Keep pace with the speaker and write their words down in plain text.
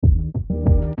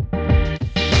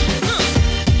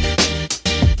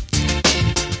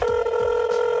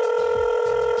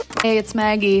Hey, it's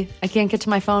Maggie. I can't get to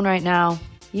my phone right now.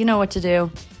 You know what to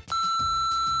do.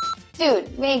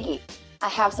 Dude, Maggie, I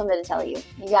have something to tell you.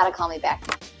 You gotta call me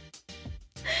back.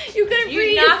 You couldn't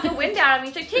breathe. You knocked the wind out of me.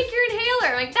 She's like, take your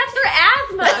inhaler. I'm like, that's for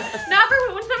asthma, not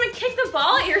for when someone kicks a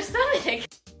ball at your stomach.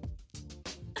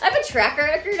 I have a track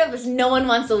record of this. No one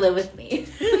wants to live with me.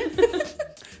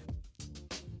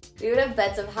 We would have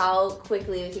bets of how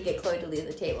quickly we could get Chloe to leave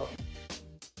the table.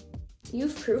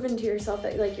 You've proven to yourself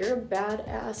that like you're a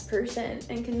badass person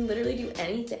and can literally do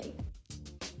anything.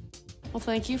 Well,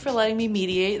 thank you for letting me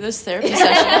mediate this therapy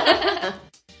session.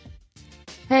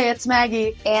 Hey, it's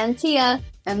Maggie. And Tia.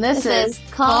 And this is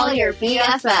Call Your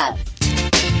BFF.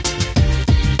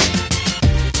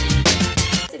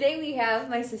 Today we have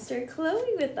my sister Chloe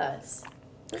with us.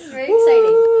 This is very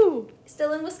exciting.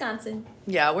 Still in Wisconsin.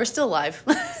 Yeah, we're still live.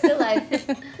 Still live.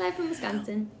 Live from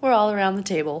Wisconsin. We're all around the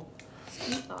table.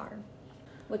 We are.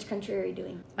 Which country are you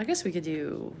doing? I guess we could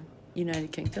do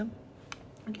United Kingdom.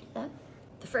 I'll do that.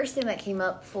 The first thing that came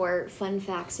up for fun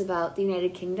facts about the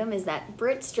United Kingdom is that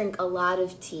Brits drink a lot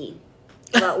of tea.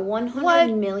 About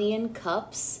 100 million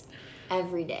cups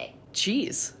every day.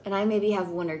 Jeez. And I maybe have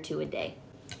 1 or 2 a day.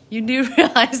 You do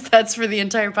realize that's for the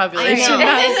entire population.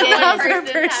 I know. Not per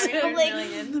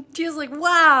person. She was like,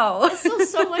 wow. That's still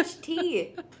so much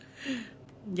tea.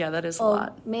 Yeah, that is a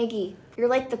lot. Maggie, you're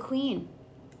like the queen.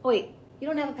 Oh, wait, you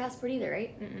don't have a passport either,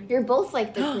 right? Mm-mm. You're both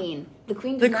like the queen. The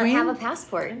queen does not have a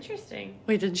passport. Interesting.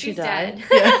 Wait, didn't she die? Dead.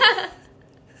 Yeah.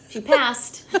 She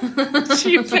passed.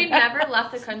 She never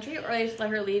left the country, or they just let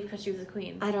her leave because she was a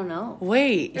queen? I don't know.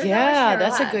 Wait, There's yeah, not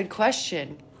that's sure a good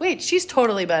question. Wait, she's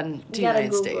totally been to the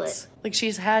United States. Like,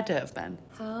 she's had to have been.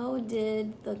 How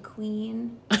did the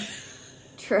queen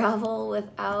travel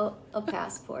without a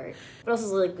passport? But also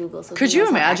like Google. So could you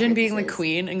imagine being the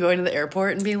queen and going to the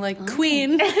airport and being like,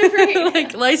 Queen,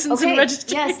 like license and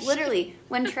registration? Yes, literally.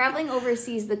 When traveling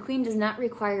overseas, the queen does not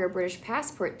require a British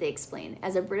passport, they explain.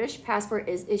 As a British passport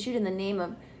is issued in the name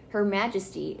of Her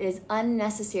Majesty, it is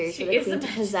unnecessary for the queen to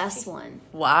possess one.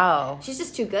 Wow. She's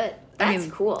just too good. That's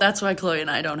cool. That's why Chloe and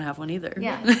I don't have one either.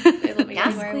 Yeah. They let me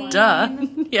Yes, wear queen. one. Duh.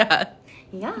 Yeah.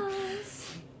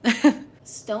 Yes.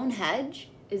 Stonehenge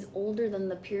is older than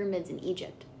the pyramids in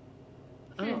Egypt.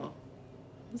 Oh,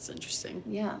 that's interesting.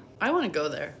 Yeah. I want to go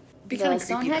there. Be kind of creepy.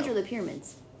 Stonehenge though. or the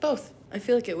pyramids? Both. I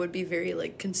feel like it would be very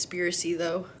like conspiracy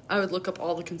though. I would look up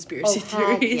all the conspiracy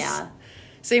theories. Yeah.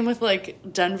 Same with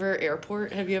like Denver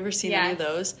Airport. Have you ever seen any of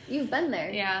those? You've been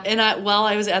there. Yeah. And while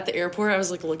I was at the airport, I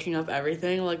was like looking up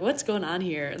everything. I'm like, what's going on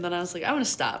here? And then I was like, I want to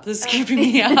stop. This is keeping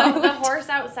me out. The horse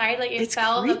outside, like it It's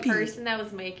fell on the creepy. person that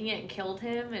was making it and killed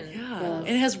him. And Yeah. And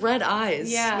it has red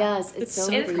eyes. Yeah. Yes, it's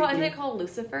so it's called. creepy. Isn't it called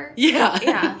Lucifer? Yeah.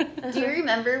 Yeah. Do you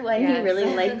remember when he Yes.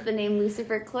 really liked the name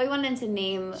Lucifer? Chloe wanted to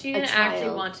name She a didn't child.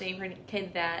 actually want to name her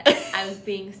kid that. I was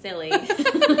being silly.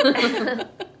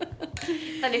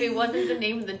 And if it wasn't the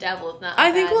name of the devil, it's not.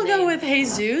 I think we'll go name. with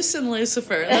Jesus and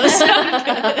Lucifer. Those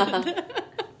sound good.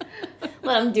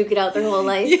 Let them duke it out their whole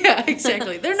life. Yeah,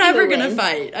 exactly. They're See never who going to wins.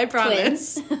 fight. I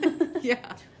promise. Twins.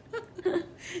 Yeah.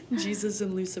 Jesus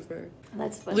and Lucifer.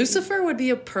 That's funny. Lucifer would be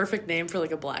a perfect name for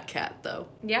like a black cat, though.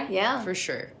 Yeah. Yeah, For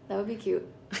sure. that would be cute.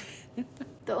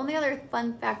 The only other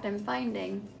fun fact I'm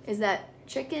finding is that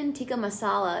chicken tikka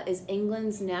masala is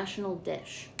England's national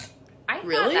dish. I thought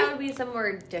Really? that would be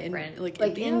somewhere different. Like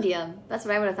India. That's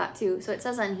what I would have thought too. So it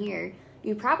says on here,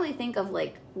 you probably think of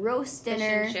like roast Fish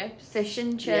dinner, and chips. fish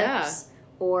and chips, Yeah.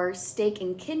 or steak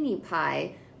and kidney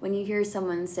pie when you hear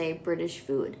someone say British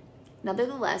food.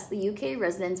 Nevertheless, the UK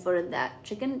residents voted that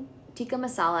chicken tikka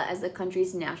masala as the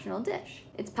country's national dish.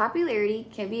 Its popularity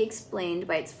can be explained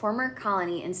by its former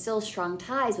colony and still strong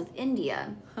ties with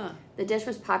India. Huh. The dish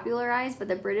was popularized by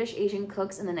the British Asian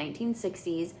cooks in the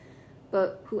 1960s,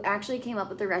 but who actually came up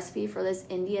with the recipe for this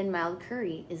Indian mild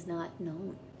curry is not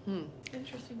known.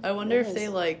 Interesting. I wonder It if they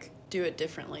is. like do it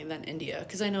differently than India,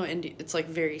 because I know India it's like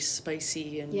very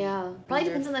spicy and Yeah, probably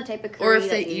depends on the type of curry. or if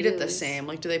they that you eat it the use. same.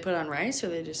 Like, do they put it on rice or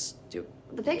they just do?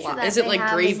 The picture Wow. that Is it they like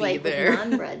have gravy is like there? with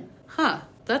naan bread. Huh?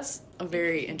 That's a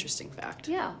very interesting fact.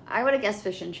 Yeah, I would have guessed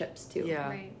fish and chips too. Yeah.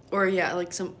 Right. Or yeah,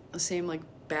 like the same like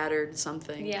battered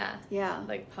something. Yeah. Yeah.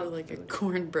 Like Or pub like a food.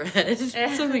 cornbread.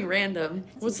 Something random.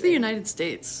 What's the United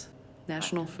States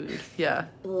national food? Yeah.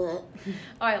 Ugh. Oh,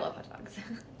 I love hot dogs.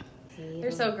 Hate They're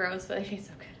 'em. so gross, but they taste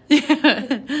so good.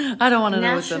 I don't want to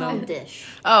know what's in National them. dish.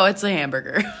 Oh, it's a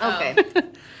hamburger. Okay.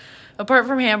 Apart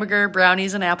from hamburger,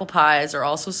 brownies and apple pies are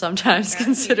also sometimes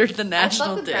considered the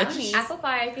national with dish. brownies. Apple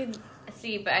pie, I could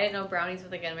see, but I didn't know brownies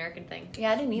was like an American thing.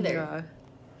 Yeah, I didn't either. Yeah.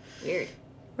 Weird.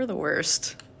 We're the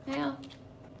worst. Yeah.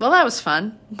 Well, that was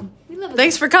fun. We love it.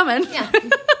 Thanks for coming. Yeah. All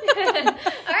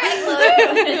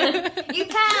right, Chloe. You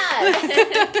passed.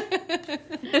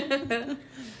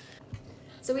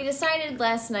 So we decided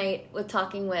last night with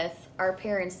talking with our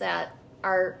parents that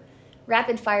our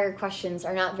rapid fire questions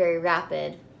are not very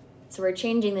rapid. So we're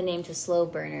changing the name to slow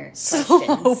burner questions.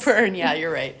 Slow burn, yeah,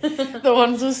 you're right. The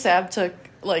ones with Sab took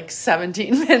like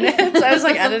 17 minutes. I was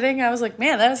like editing. I was like,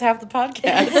 man, that was half the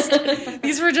podcast.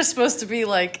 These were just supposed to be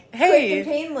like, hey, quick and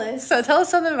painless. so tell us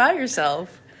something about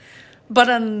yourself. But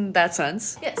in that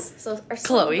sense, Yes. So our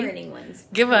slow Chloe, burning ones.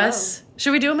 give Hello. us,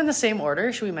 should we do them in the same order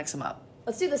or should we mix them up?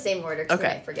 Let's do the same order because Okay.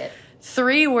 I might forget.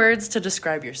 3 words to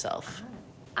describe yourself.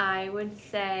 I would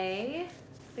say,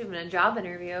 I'm in a job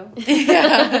interview.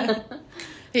 Yeah.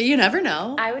 You never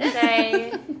know. I would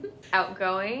say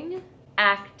outgoing,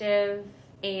 active,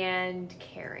 and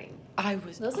caring. I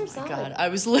was, Those oh are my solid. God. I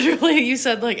was literally, you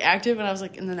said like active and I was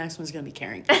like, and the next one's going to be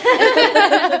caring.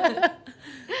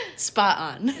 Spot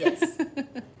on. Yes.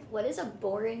 What is a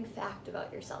boring fact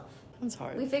about yourself? That's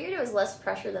hard. We figured it was less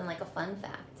pressure than like a fun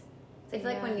fact. So I feel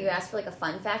like when you Yeah. ask for like a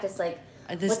fun fact, it's like,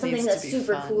 This what's something needs that's to be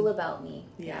super fun. cool about me?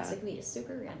 Yeah. So it could be just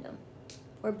super random.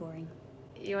 Or boring.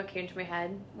 You know what came to my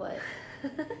head? What?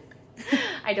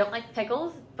 I don't like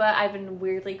pickles, but I've been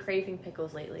weirdly craving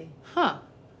pickles lately. Huh.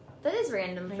 That is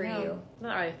random I for know. you.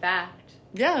 Not really a fact.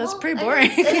 Yeah, that's Well, pretty I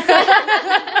boring.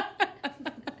 guess-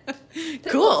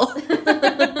 Cool.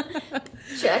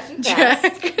 Check, you passed.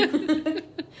 Check.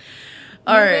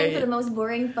 All You're right. in for the most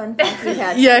boring fun fact we've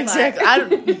had Yeah, so far.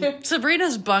 exactly.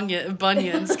 Sabrina's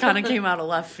bunions kind of came out of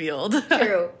left field.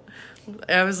 True.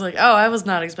 I was like, oh, I was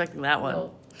not expecting that one.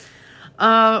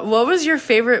 No. What was your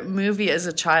favorite movie as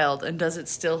a child, and does it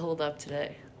still hold up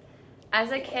today? As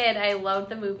a kid, I loved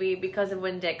the movie because of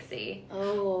Winn-Dixie.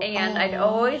 Oh. And I'd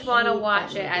always want to hate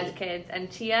watch that it as movie. kids. And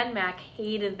Tia and Mac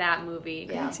hated that movie.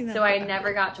 Yeah. seen that So I before.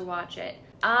 never got to watch it.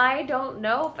 I don't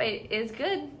know if it is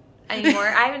good anymore.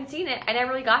 I haven't seen it. I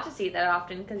never really got to see it that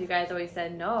often because you guys always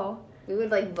said no. We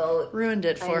would like vote. Ruined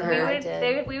it for I know. her. I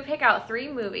did. We would pick out 3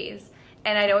 movies.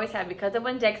 And I'd always have Because of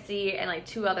Winn-Dixie and like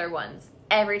 2 other ones.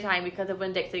 Every time Because of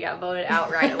Winn-Dixie got voted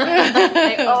out right away.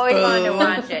 I always wanted to Boom.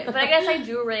 watch it. But I guess I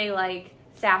do really like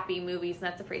sappy movies, and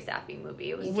that's a pretty sappy movie.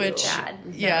 It was Which, sad.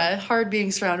 yeah, hard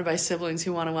being surrounded by siblings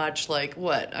who want to watch, like,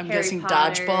 what? I'm Harry guessing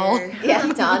Potter. Dodgeball. Yeah,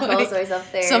 Dodgeball's Like, always up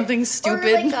there. something Or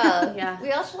stupid. like, Yeah.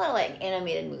 we also had like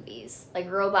animated movies. Like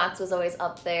Robots was always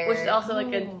up there. Which is also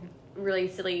like a Oh. really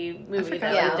silly movie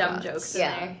forgot that about with dumb Robots. jokes in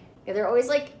Yeah. there. Yeah, they're always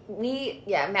like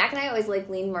Mac and I always like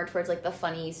lean more towards like the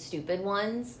funny, stupid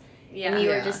ones. Yeah. And you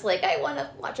were Yeah. just like, I want to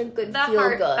watch a good The feel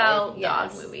heartfelt good.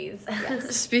 dog Yes. movies.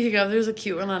 Yes. Speaking of, there's a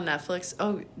cute one on Netflix.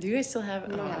 Oh, do you guys still have it?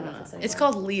 We don't Oh, I have don't Netflix know. anymore. It's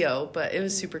called Leo, but it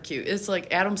was super cute. It's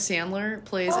like Adam Sandler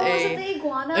plays Oh, is it a the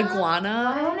iguana?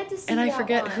 iguana. I wanted to see and I that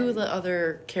forget one. who the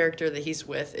other character that he's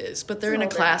with is, but they're It's in an a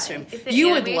older classroom. guy. Is it You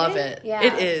would animated? love it. Yeah.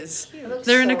 It is. It looks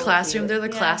They're in a so classroom. cute. They're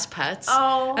the Yeah. class pets.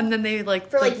 Oh. And then they like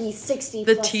For the- like these 60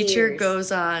 the plus teacher years.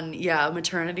 goes on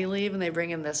maternity leave and they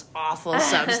bring in this awful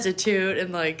substitute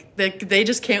and like they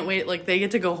just can't wait, like they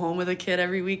get to go home with a kid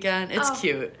every weekend. It's Oh.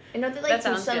 cute. I know they That like teach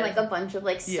sounds them good. like a bunch of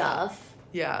like Yeah. stuff.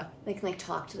 Yeah, They can like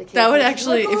talk to the kids. that would like,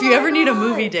 actually, look, if oh you my ever need a God.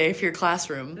 movie day for your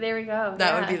classroom, There we go.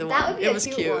 that yeah. would be the one. That would be It a was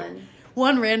cute cute.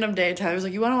 one. Random day time, I was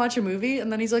like, "You want to watch a movie?"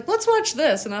 And then he's like, "Let's watch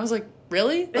this." And I was like,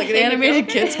 "Really? Like an animated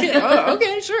kids kid? Oh,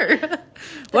 okay, sure,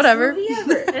 whatever." Best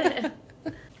movie ever.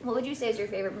 What would you say is your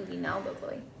favorite movie now, though,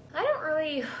 Chloe? I don't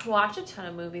really watch a ton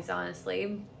of movies,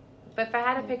 honestly. But if I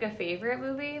had to pick a favorite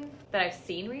movie that I've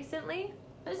seen recently,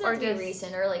 It doesn't Or have to be just-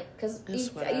 recent or like because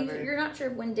Just whatever. you're not sure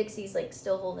when Dixie's like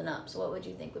still holding up. So what would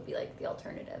you think would be like the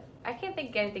alternative? I can't think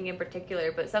of anything in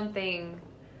particular, but something,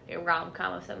 a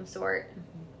rom-com of some sort.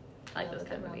 I like Love those a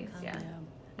kind of good movies, rom-com.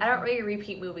 yeah. I don't really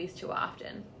repeat movies too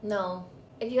often. No,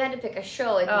 if you had to pick a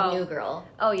show, it'd be Oh. New Girl.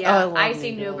 Oh, yeah. Oh, I love I've New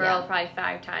seen New Girl. Girl Yeah. probably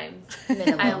 5 times.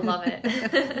 Minimum. I love it.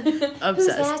 Who's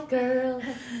Obsessed. that girl?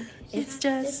 It's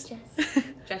just.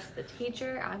 Just the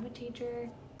teacher. I'm a teacher.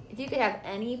 If you could have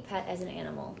any pet as an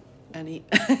animal, Any.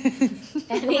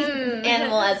 any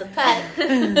animal as a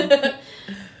pet,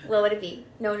 what would it be?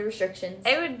 No restrictions.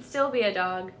 It would still be a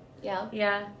dog. Yeah.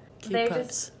 Yeah. Cute They're pups.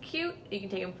 just cute. You can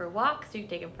take them for walks. You can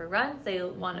take them for runs. They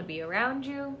want to be around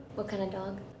you. What kind of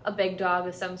dog? A big dog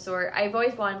of some sort. I've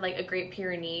always wanted like a Great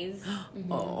Pyrenees.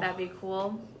 Oh. That'd be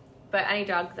cool. But any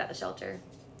dog's at the shelter.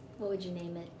 What would you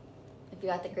name it? If you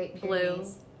got the Great Blue.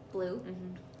 Pyrenees. Blue.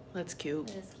 Mm-hmm. That's cute.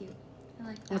 That is cute. I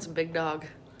like that. That's a big dog.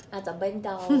 That's a big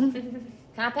dog. Can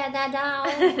I pet that dog?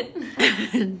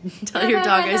 Tell your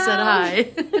dog I said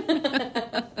hi.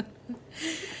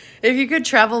 If you could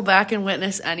travel back and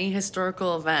witness any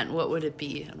historical event, what would it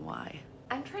be and why?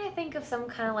 I'm trying to think of some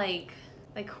kind of like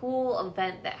like cool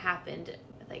event that happened,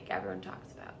 like everyone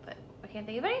talks about, but I can't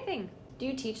think of anything. Do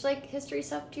you teach like history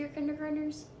stuff to your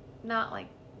kindergartners? Not like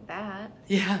that.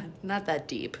 Yeah, not that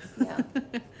deep. Yeah.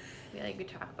 I feel like we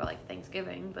talk about like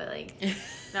Thanksgiving, but like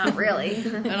not really.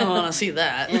 I don't want to see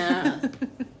that. Yeah.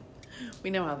 We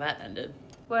know how that ended.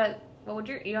 What would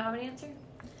you don't have an answer?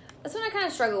 That's what I kind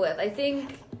of struggle with. I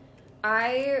think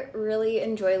I really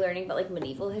enjoy learning about like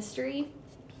medieval history.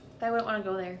 But I wouldn't want to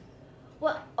go there.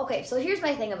 Well, okay, so here's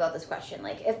my thing about this question.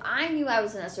 Like, if I knew I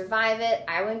was going to survive it,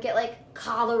 I wouldn't get, like,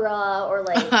 cholera or,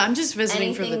 like, I'm just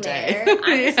visiting for the day. There.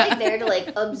 I'm just, like, there to,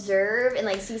 like, observe and,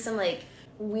 like, see some, like,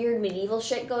 weird medieval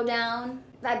shit go down.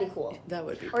 That'd be cool. That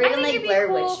would be Or cool. even, like,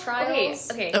 Blair Witch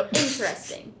Trials. Okay. Oh.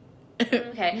 Interesting.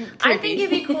 Okay. I Creepy. think it'd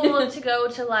be cool to go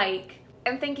to, like,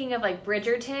 I'm thinking of, like,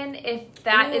 Bridgerton, if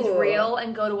that is Ooh. real,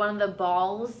 and go to one of the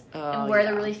balls and wear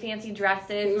the really fancy dresses.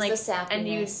 Here's and, like, the and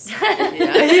you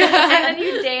Yeah. and then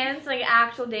you dance, like,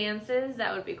 actual dances.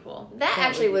 That would be cool. That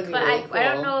actually would be But really cool. I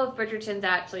don't know if Bridgerton's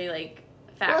actually, like,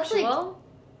 factual.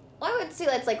 Well, I would say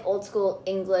that's, like, old school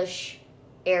English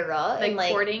era. Like, and,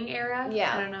 like, courting era?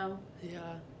 Yeah. I don't know. Yeah.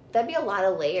 that'd be a lot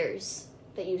of layers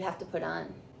that you'd have to put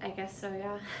on. I guess so,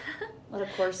 yeah. A lot of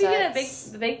corsets. We get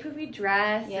a big poofy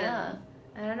dress. Yeah. And,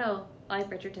 I don't know. I like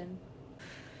Bridgerton.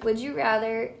 Would you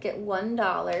rather get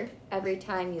 $1 every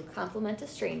time you compliment a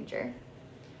stranger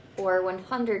or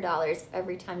 $100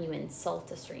 every time you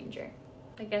insult a stranger?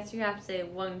 I guess you have to say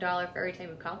 $1 for every time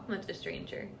you compliment a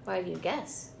stranger. Why do you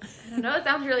guess? I don't know. It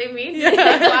sounds really mean. Yeah.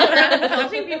 Like, walk around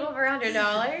insulting people for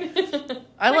 $100.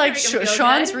 I like make 'em feel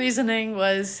Sean's good. reasoning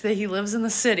was that he lives in the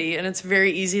city and it's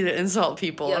very easy to insult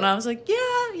people. Yep. And I was like,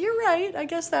 yeah, you're right. I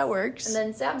guess that works. And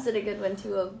then Sam's did a good one,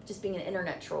 too, of just being an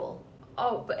internet troll.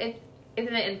 Oh, but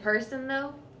isn't it in person,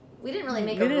 though? We didn't really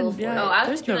make We a rule didn't, for yeah. it. Oh, I was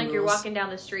There's picturing no like you're rules. walking down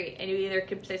the street and you either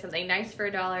could say something nice for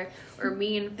 $1 or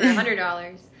mean for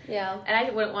 $100. Yeah, And I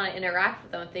wouldn't want to interact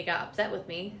with them if they got upset with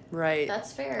me. right.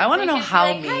 that's fair. I want to So know you could be how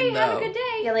like, mean, hey, though. have a good day.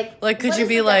 Yeah, Like, could what you is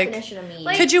be the like, definition of mean?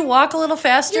 Like- could you walk a little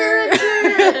faster? You're a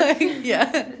jerk.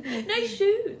 Yeah. Nice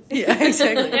shoes. Yeah,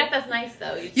 exactly. Yeah, that's nice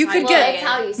though. You try could to get- say that's it.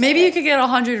 how you say Maybe it. you could get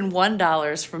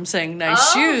 $101 from saying nice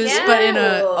Oh, shoes, yeah. but in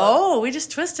a, we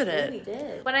just twisted We it.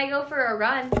 did. When I go for a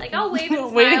run, like I'll wave and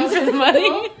smile. Waiting at for the people.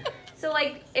 money. So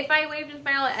like, if I waved and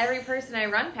smiled at every person I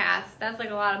run past, that's like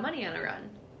a lot of money on a run.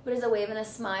 But is a wave and a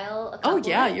smile a Oh, compliment?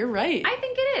 yeah, you're right. I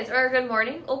think it is. Or a good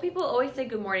morning. Old people always say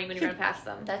good morning when you run past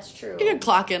them. That's true. You could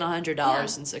clock in $100 Yeah.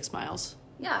 in 6 miles.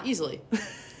 Yeah, Easily.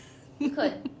 you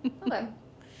could. Okay.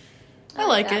 I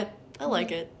like that. it. I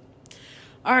like it.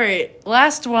 All right,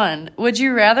 last one. Would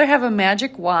you rather have a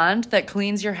magic wand that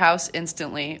cleans your house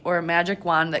instantly or a magic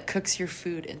wand that cooks your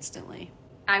food instantly?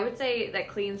 I would say that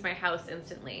cleans my house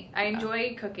instantly. I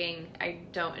enjoy cooking. I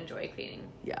don't enjoy cleaning.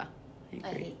 Yeah, I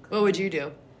I agree. hate What would you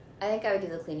do? I think I would do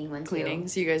the cleaning one too. Cleaning,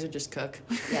 so you guys would just cook.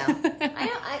 Yeah.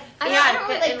 I Yeah, don't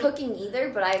really but- like cooking either,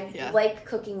 but I Yeah. like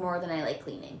cooking more than I like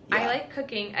cleaning. Yeah. I like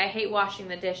cooking. I hate washing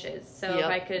the dishes. So Yep. if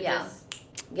I could Yeah. just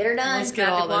Get her done. Let's get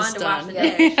Magic all this wand to wash done. the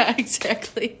dish. Yeah,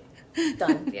 exactly.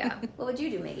 Done. Yeah. What would you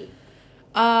do, Maggie?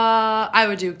 I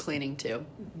would do cleaning too.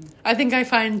 I think I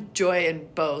find joy in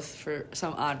both for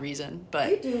some odd reason,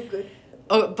 but do good.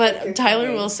 oh, but You're Tyler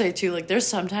cleaning. will say too. Like, there's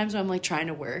sometimes when I'm like trying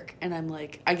to work, and I'm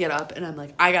like, I get up and I'm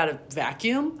like, I gotta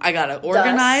vacuum, I gotta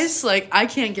organize. Like, I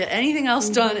can't get anything else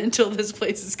done until this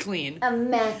place is clean.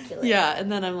 Immaculate. Yeah,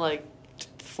 and then I'm like,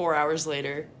 4 hours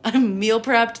later, I'm meal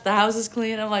prepped, the house is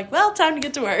clean. I'm like, well, time to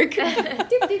get to work. Doop,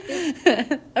 doop,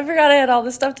 doop. I forgot I had all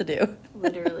this stuff to do.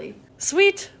 Literally.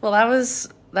 Sweet. Well, that was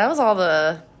all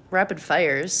the rapid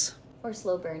fires, Or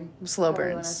slow burn. slow However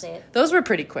you burns. wanna say it. Those were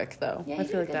pretty quick though. Yeah, I you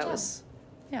feel did like a good that job. was,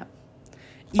 yeah,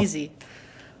 easy.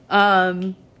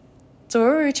 So what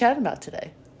were we chatting about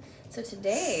today? So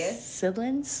today,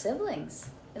 Siblings. siblings.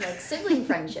 And like sibling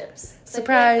friendships. So I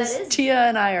feel like Surprise! that is- Tia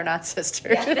and I are not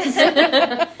sisters.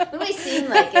 Yeah. We may seem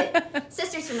like it.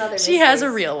 Sisters from other She has a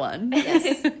misters. real one.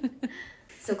 Yes.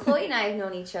 So Chloe and I have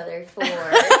known each other for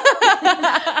 24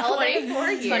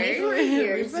 years. 24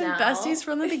 years We've been now. besties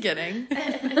from the beginning.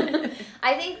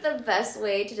 I think the best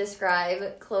way to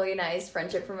describe Chloe and I's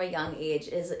friendship from a young age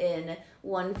is in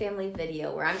one family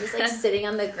video where I'm just like sitting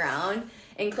on the ground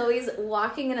and Chloe's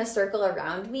walking in a circle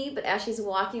around me, but as she's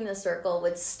walking in the circle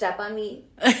would step on me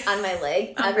on my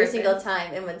leg On every purpose. single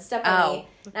time and would step on Ow. me.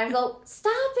 And I would go,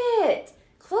 "Stop it,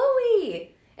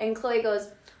 Chloe!" And Chloe goes,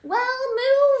 "Well,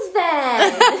 move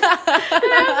then."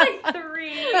 I was like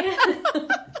 3.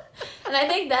 And I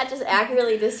think that just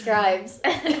accurately describes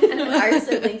our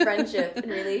sibling friendship and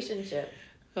relationship.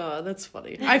 Oh, that's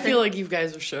funny. I feel like you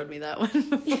guys have showed me that one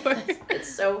before.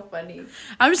 It's so funny.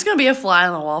 I'm just gonna be a fly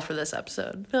on the wall for this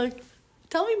episode. Be like,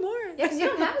 Tell me more. Yeah, because you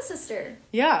don't have a sister.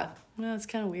 Yeah. No, it's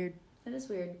kind of weird. That is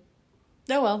weird.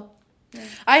 Oh, well. Yeah.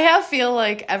 I feel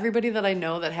like everybody that I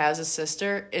know that has a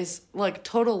sister is, like,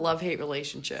 total love-hate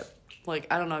relationship. Like,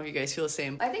 I don't know if you guys feel the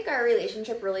same. I think our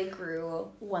relationship really grew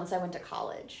once I went to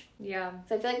college. Yeah.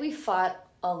 So I feel like we fought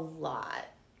a lot.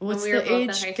 What's when we were the both in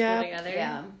age high gap? school together.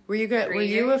 Yeah. Were you 3 a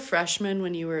years? freshman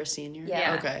when you were a senior?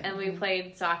 Yeah. Okay. And we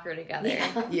played soccer together.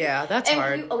 Yeah. Yeah, that's And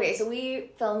hard. so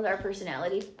we filmed our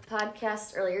personality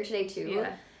podcast earlier today too.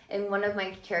 Yeah. And one of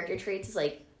my character traits is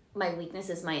like my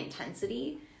weakness is my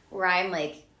intensity, where I'm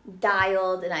like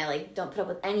dialed and I like don't put up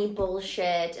with any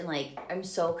bullshit and like I'm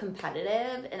so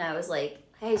competitive. And I was like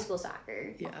high school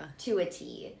soccer to a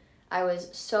T. I was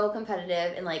so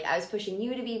competitive and like I was pushing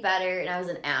you to be better and I was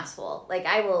an asshole. Like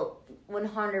I will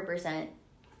 100%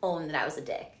 own that I was a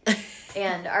dick.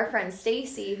 And our friend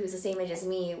Stacy, who's the same age as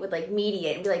me, would like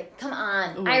mediate and be like, "Come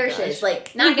on, Irishes,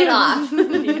 like knock it off."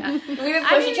 Yeah. We would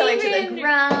push each other to the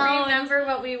ground. Remember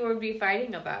what we would be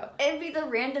fighting about? It'd be the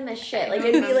randomest shit. Like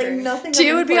it'd be like nothing.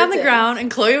 Tia of would be on the importance. ground and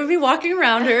Chloe would be walking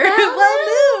around her. Well,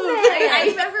 move. I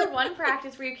remember one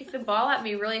practice where you kicked the ball at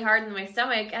me really hard in my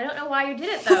stomach. I don't know why you did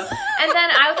it though. And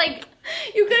then I was like,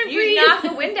 You couldn't you breathe. knocked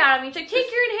the wind out of me. She's like, take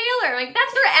your inhaler. I'm like,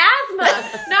 that's for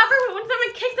asthma, not for when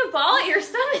someone kicks the ball at your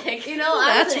stomach. You know, I was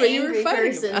That's an what you were angry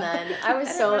fighting person about. then. I was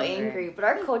I so don't remember. angry, but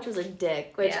our coach was a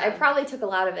dick, which Yeah. I probably took a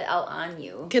lot of it out on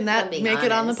you. Can if that I'm being make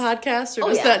it on the honest. podcast, or Oh,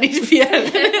 does yeah. that need to be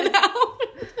edited out?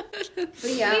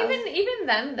 But yeah. Even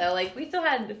then though, like we still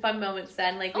had fun moments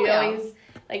then. Like we'd Oh, yeah. always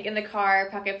like in the car,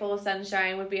 Pocket Full of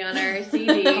Sunshine would be on our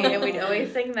CD, and we'd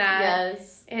always sing that.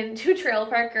 Yes. And Two Trailer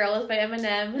Park Girls by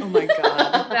Eminem. Oh my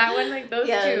god. That one, like those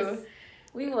Yes. two.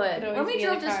 We would. always When we be in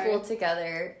drove the to car. school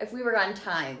together, if we were on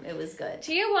time, it was good.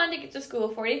 Tia wanted to get to school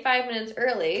 45 minutes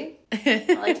early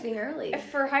I liked being early.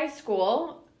 for high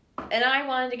school, and I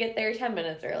wanted to get there 10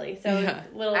 minutes early. So it was Yeah.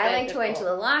 a little bit I liked going to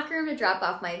difficult. the locker room to drop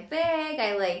off my bag.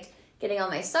 I liked getting all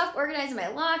my stuff organized in my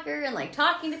locker and like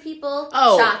talking to people.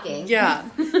 Oh, Shocking. yeah.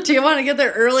 Do you want to get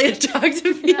there early to talk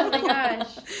to people? Oh my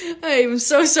gosh. I'm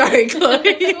so sorry,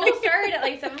 Chloe. School started at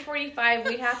like 7:45.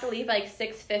 We'd have to leave like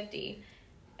 6:50.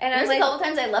 And I There's was a like, couple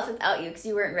times I left without you because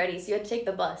you weren't ready, so you had to take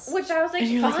the bus. which I was like,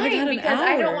 And you're like, I got fine, an because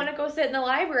I hour. don't want to go sit in the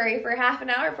library for half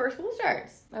an hour before school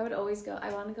starts. I would always go.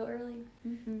 I want to go early.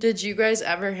 Did you guys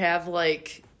ever have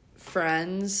like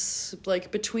friends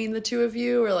like between the two of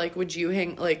you, or like would you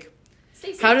hang like?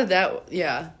 Stacey. How did that?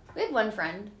 Yeah. We had one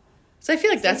friend. So I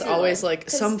feel like that's Stacey always would, like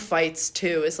 'cause- some fights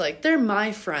too. It's like they're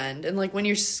my friend, and like when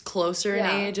you're closer in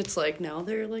Yeah. age, it's like no,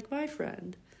 they're like my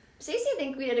friend. Stacey, I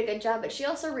think we did a good job, but she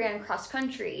also ran cross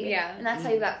country. Yeah. And that's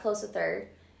how you got close with her.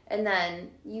 And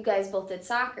then you guys both did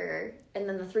soccer, and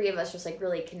then the three of us just like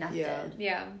really connected. Yeah.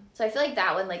 Yeah. So I feel like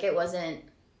that one, like it wasn't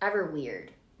ever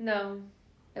weird. No.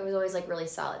 It was always like really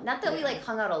solid. Not that we like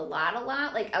hung out a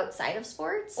lot, like outside of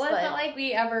sports. Well, it's but, not like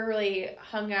we ever really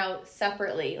hung out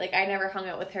separately. Like I never hung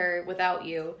out with her without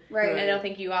you. Right. And I don't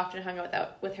think you often hung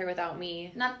out with her without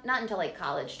me. not until like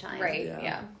college time. Right.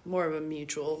 Yeah. More of a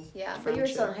mutual. Yeah, but you were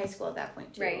still in friendship. high school at that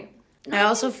point too. Right. I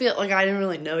also feel like I didn't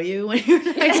really know you when you were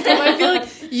in high school. I feel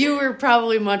like you were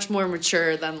probably much more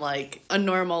mature than like a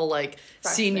normal like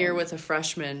senior with a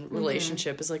freshman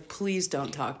relationship is like, please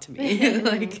don't talk to me.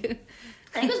 Like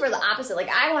I think it was we're the opposite. Like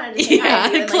I wanted to say hi yeah,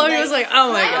 to you and, Chloe was like,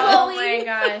 oh my "Hi, god. Oh my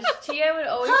gosh. Tia would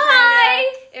always Hi!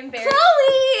 try to embarrass.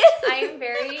 Chloe! I'm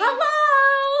very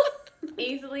Hello!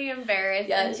 easily embarrassed.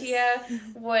 Yes. And Tia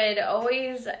would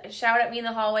always shout at me in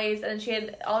the hallways, and she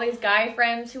had all these guy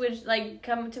friends who would like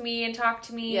come to me and talk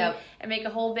to me Yep. and make a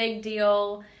whole big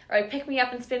deal, or like pick me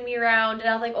up and spin me around, and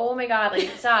I was like, oh my god, like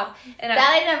stop. And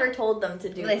That I never told them to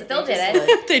do. They but still just did it.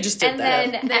 would. They just did and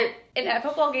that. then at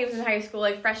football games in high school,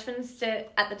 like freshmen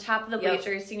sit at the top of the Yep.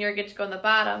 bleachers, senior get to go in the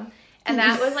bottom. And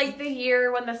that was like the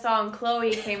year when the song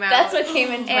Chloe came out. That's what came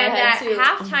into my and head at too.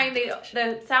 halftime,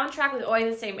 the soundtrack was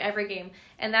always the same every game.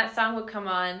 And that song would come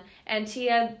on, and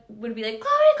Tia would be like,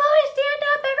 Chloe, stand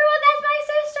up, everyone, that's my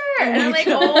sister. And I'm like,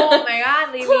 oh my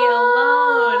god, leave me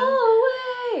alone.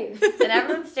 Chloe! And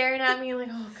everyone's staring at me like,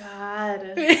 oh god.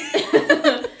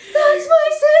 That's my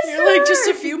sister! You're like, just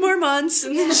a few more months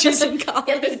and then she's in college.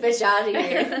 Get this bitch out of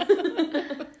here.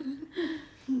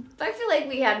 But I feel like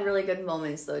we had really good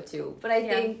moments though too. But I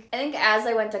think as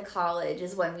I went to college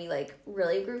is when we like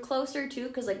really grew closer too,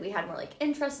 because like we had more like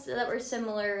interests that were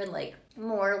similar and like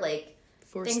more like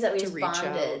Forced things that we to just reach out.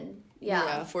 bonded.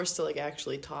 Yeah. Forced to like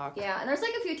actually talk. Yeah, and there was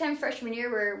like a few times freshman year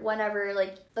where whenever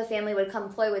like the family would come,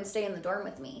 Chloe would stay in the dorm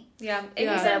with me. Yeah, and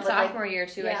Yeah. even But, like, sophomore year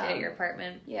too, I yeah. stayed at your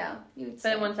apartment. Yeah, you would But stay.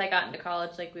 then once I got into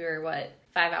college, like we were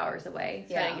 5 hours away,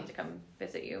 so I Yeah. didn't get to come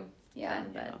visit you. Yeah.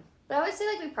 then, but But I would say,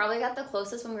 like, we probably got the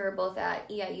closest when we were both at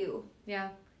EIU. Yeah.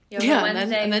 Yeah,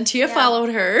 and then Tia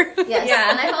followed her. Yes,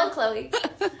 yeah, and I followed Chloe.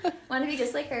 Wanted to be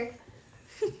just like her.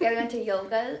 Yeah, we went to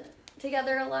yoga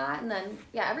together a lot, and then,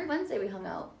 every Wednesday we hung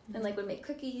out. And, like, would make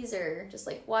cookies or just,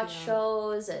 like, watch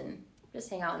shows and just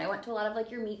hang out. And I went to a lot of,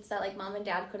 like, your meets that, like, Mom and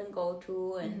Dad couldn't go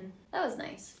to, and that was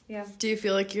nice. Yeah. Do you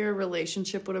feel like your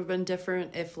relationship would have been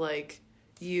different if, like,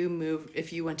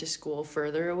 if you went to school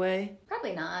further away?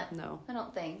 Probably not. No. I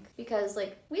don't think. Because,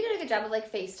 like, we did a good job of,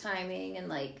 like, FaceTiming and,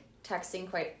 like, texting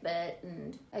quite a bit,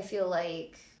 and I feel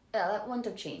like, that wouldn't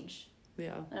have changed.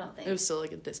 Yeah. I don't think. It was still,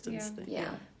 like, a distance thing. Yeah.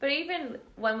 But even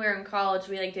when we were in college,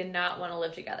 we, like, did not want to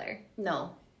live together.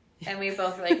 No. And we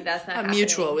both were like, that's not happening.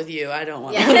 Mutual with you. I don't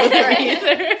want to live right.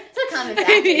 either. It's a common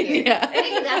factor here. Yeah. I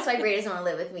think that's why Bray doesn't want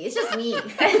to live with me. It's just me.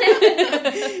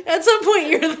 At some point,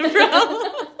 you're the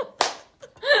problem.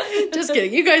 Just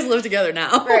kidding. You guys live together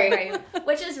now. Right.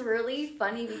 Which is really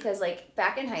funny because, like,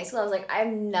 back in high school, I was like,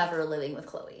 I'm never living with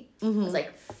Chloe. I was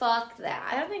like, fuck that.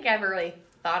 I don't think I ever really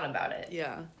thought about it.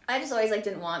 Yeah. I just always, like,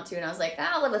 didn't want to, and I was like,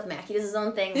 I'll live with Mac. He does his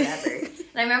own thing, whatever.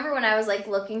 And I remember when I was, like,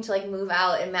 looking to, like, move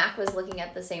out, and Mac was looking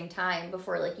at the same time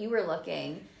before, like, you were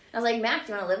looking. And I was like, Mac,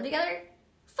 do you want to live together?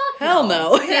 Fuck Hell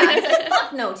no. Yeah, I was like,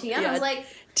 fuck no, Tia. And I was like,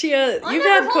 Tia, well, you've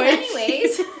had quite...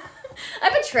 anyways. I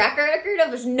have a track record of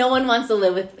just no one wants to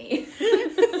live with me.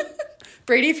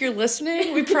 Brady, if you're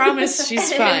listening, we promise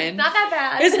she's fine. It's not that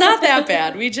bad. It's not that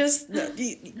bad. We just...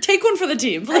 Take one for the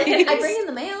team, please. I bring in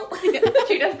the mail.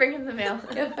 She does bring in the mail.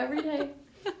 Yep, every day.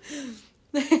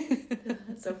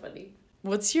 That's so funny.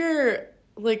 What's your,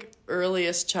 like,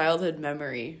 earliest childhood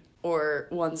memory? Or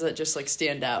ones that just, like,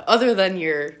 stand out? Other than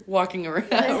your walking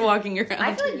around. I feel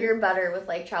like you're better with,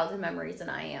 like, childhood memories than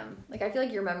I am. Like, I feel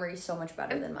like your memory is so much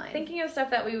better than mine. Thinking of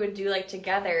stuff that we would do, like,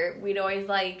 together, we'd always,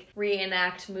 like,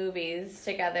 reenact movies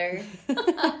together.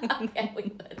 Yeah, we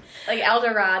would. Like El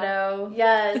Dorado.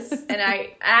 Yes. And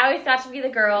I always got to be the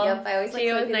girl. Yep, I always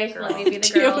Tia liked to was be nice the to girl. let me be the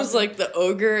Tia girl. was, like, the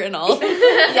ogre and all.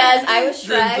 Yes, I was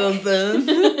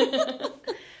Shrek.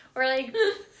 Or, like...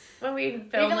 When we Even,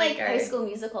 filmed, like, our... High School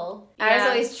Musical. Yeah. I was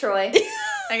always Troy.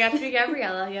 I got to be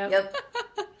Gabriella, Yep.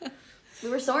 We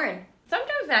were Soren.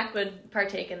 Sometimes Mac would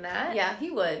partake in that. Yeah,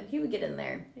 he would. He would get in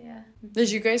there. Yeah.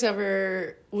 Did you guys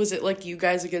ever... Was it, like, you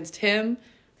guys against him?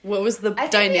 What was the I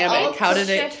think we all dynamic? How did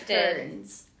it... shifted.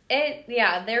 Turns.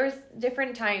 There was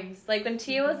different times. Like, when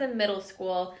Tia was in middle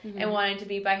school and wanted to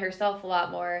be by herself a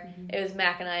lot more, it was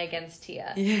Mac and I against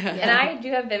Tia. Yeah. And I do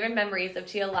have vivid memories of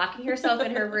Tia locking herself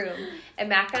in her room, and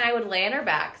Mac and I would lay on our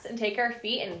backs and take our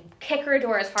feet and kick her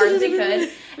door as hard as we could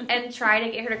and try to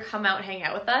get her to come out and hang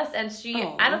out with us. And she,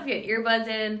 Aww. I don't know if you had earbuds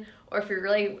in or if you're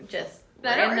really just...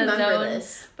 I don't in the remember zone,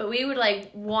 this. but we would,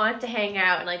 like, want to hang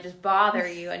out and, like, just bother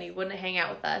you, and you wouldn't hang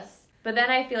out with us. But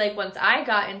then I feel like once I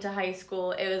got into high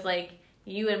school, it was, like,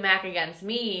 you and Mac against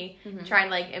me, trying to,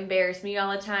 like, embarrass me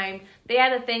all the time. They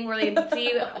had a thing where they'd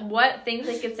see what things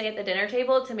they could say at the dinner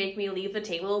table to make me leave the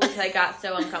table because I got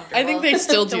so uncomfortable. I think they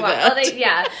still do that.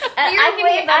 Yeah.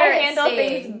 I handle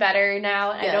things better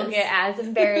now. Yes. I don't get as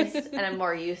embarrassed, and I'm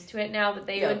more used to it now, but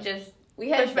they would just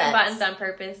push my buttons on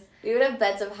purpose. We would have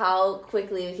bets of how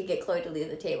quickly we could get Chloe to leave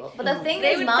the table. But the thing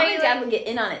They is, would Mom say, and Dad like- would get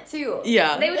in on it, too.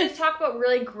 Yeah. They would just talk about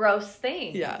really gross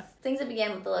things. Yeah. Things that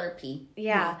began with the letter P.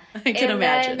 Yeah. I can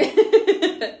imagine.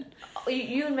 Then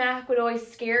you and Mac would always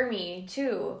scare me,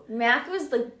 too. Mac was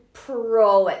the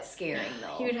pro at scaring,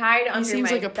 though. He would hide under seems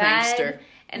my like a bed, prankster.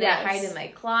 and Yes. I'd hide in my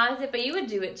closet, but you would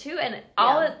do it, too, and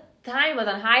all the time was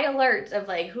on high alert of,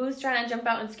 like, who's trying to jump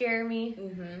out and scare me.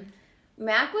 Mm-hmm.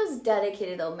 Mac was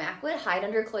dedicated, though. Mac would hide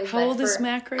under Chloe's How bed old for is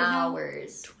Mac right now?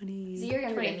 hours. 20. So you're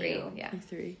younger than 23, you. yeah.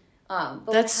 23. But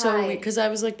That's so hide. weird, because I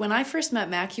was like, when I first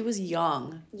met Mac, he was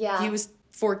young. Yeah. He was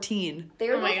 14. They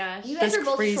were Oh my both, gosh. You guys That's were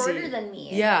both crazy. shorter than me.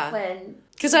 Yeah. When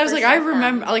Because I was like, first I met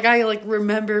remember, them.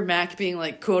 remember Mac being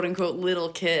like, quote unquote, little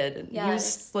kid. And he was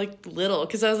Yes. like little.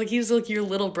 Because I was like, he was like your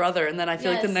little brother. And then I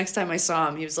feel like the Yes. next time I saw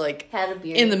him, he was like had a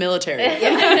beard. in the military.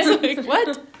 Yeah. I was like,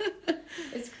 what?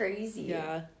 It's crazy.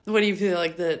 Yeah. What do you feel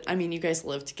like that? I mean, you guys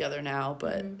live together now,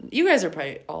 but you guys are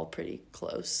probably all pretty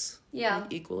close. Yeah.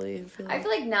 Like, equally, I feel I like.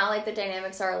 feel like now, like, the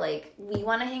dynamics are, like, we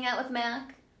want to hang out with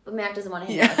Mac, but Mac doesn't want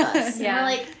to hang out with us. Yeah. And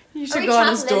we're like, You are should we go on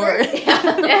his chopped door. liver?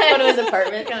 Yeah. Go to his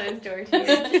apartment. Look on his door,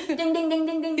 too. Ding, ding, ding,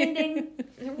 ding, ding, ding, ding.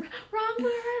 Wrong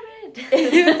apartment.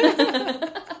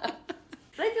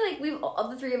 But I feel like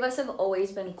three of us have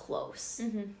always been close.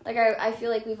 Like, I feel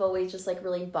like we've always just, like,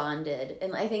 really bonded.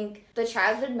 And I think the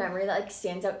childhood memory that, like,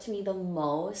 stands out to me the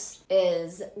most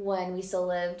is when we still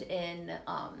lived in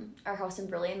our house in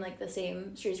Brilliant, like, the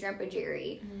same street as Grandpa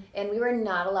Jerry. And we were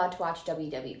not allowed to watch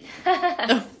WWE.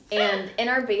 And in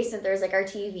our basement, there's, like, our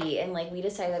TV. And, like, we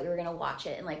decided that we were going to watch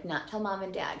it and, like, not tell Mom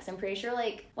and Dad. Because I'm pretty sure,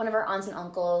 like, one of our aunts and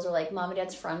uncles or, like, Mom and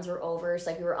Dad's friends were over.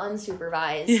 So, like, we were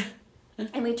unsupervised. Yeah.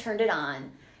 And we turned it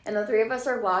on. And the three of us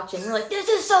are watching. We're like, this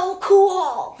is so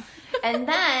cool! And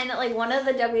then, like, one of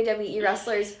the WWE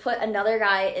wrestlers put another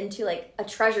guy into, like, a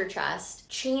treasure chest,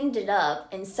 chained it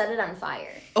up, and set it on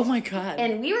fire. Oh, my God.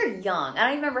 And we were young. I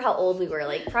don't even remember how old we were.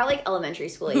 Like, probably, like, elementary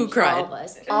school age. Who cried? All of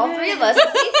us. All three of us.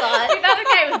 We thought the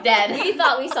guy was dead. We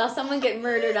thought we saw someone get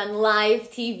murdered on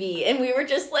live TV. And we were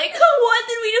just like, what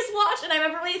did we just watch? And I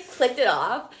remember we clicked it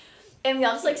off. And we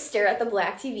all just, like, stared at the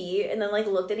black TV and then, like,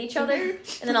 looked at each other. And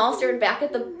then all stared back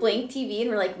at the blank TV and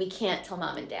we're like, we can't tell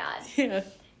Mom and Dad. Yeah.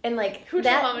 And, like, who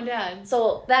told Mom and Dad?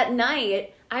 So that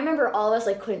night, I remember all of us,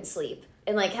 like, couldn't sleep.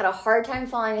 And, like, had a hard time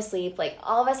falling asleep. Like,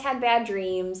 all of us had bad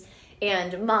dreams.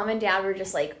 And Mom and Dad were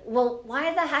just like, well,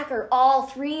 why the heck are all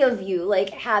three of you,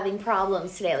 like, having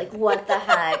problems today? Like, what the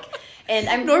heck? And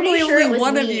I'm normally pretty sure only it was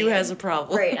one me. of you has a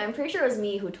problem. Right. I'm pretty sure it was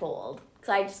me who told.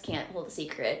 Because I just can't hold a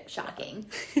secret. Shocking.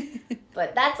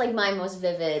 But that's, like, my most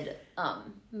vivid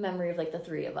memory of, like, the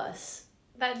three of us.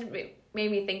 That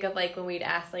made me think of, like, when we'd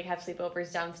ask, like, have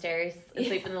sleepovers downstairs and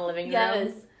sleep in the living room.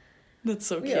 Yes. That's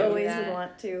so cute. We always would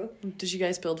want to. Did you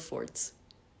guys build forts?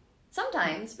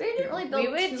 Sometimes. We didn't really build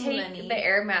We would too take many. the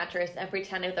air mattress and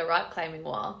pretend it was a rock climbing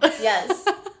wall. Yes.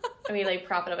 And we'd, like,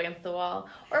 prop it up against the wall.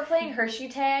 Or playing Hershey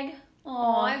tag.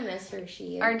 Oh, I miss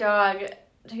Hershey. Our dog,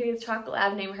 he was a chocolate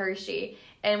lab named Hershey.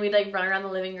 And we'd, like, run around the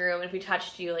living room, and if we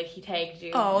touched you, like, he tagged you.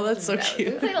 Oh, that's so We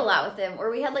cute. played a lot with him. Or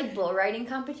we had, like, bull riding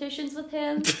competitions with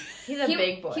him. He's a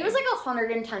big boy. He was, like,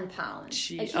 110 pounds.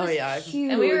 Jeez. Like, he was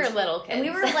huge. And we were little kids. And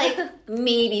we were, like,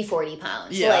 maybe 40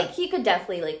 pounds. Yeah. So, like, he could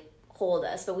definitely, like, hold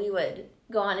us. But we would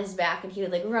go on his back, and he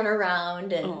would, like, run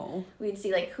around, and we'd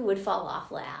see, like, who would fall off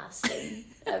last and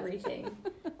everything.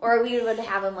 Or we would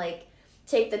have him, like,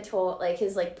 take the toy, like,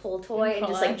 his, like, pull toy and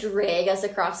just, like, drag us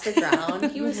across the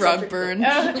ground. He was rug burn.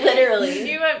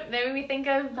 Literally. You know what that made me think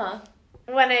of?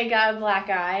 When I got a black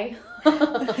eye.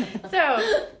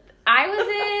 So, I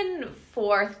was in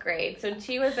 4th grade, so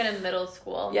T was been in middle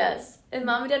school. Yes. And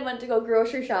Mom and Dad went to go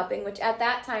grocery shopping, which at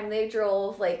that time they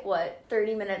drove, like,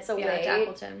 30 minutes away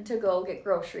to go get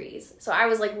groceries. So I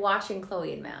was, like, watching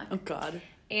Chloe and Mac. Oh, God.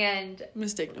 And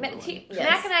Mistake number one.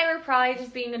 Mac and I were probably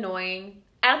just being annoying.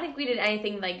 I don't think we did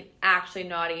anything, like, actually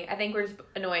naughty. I think we're just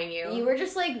annoying you. You were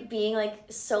just, like, being, like,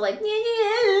 so, like,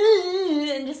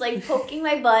 and just, like, poking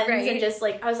my buttons and just,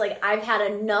 like, I was like, I've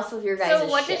had enough of your guys' So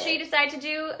what shit. did she decide to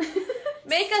do?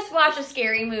 Make us watch a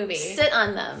scary movie. Sit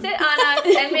on them. Sit on us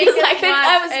and make us watch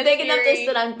I was a big enough to scary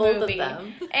sit on both movie. of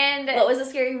them. And what was a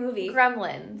scary movie?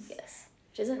 Gremlins. Yes.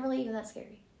 Which isn't really even that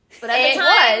scary. But at the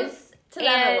time, to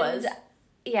them it was.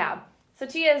 Yeah. So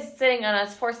Tia's sitting on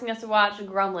us, forcing us to watch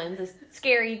Gremlins, this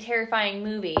scary, terrifying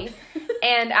movie,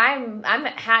 and I'm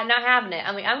not having it.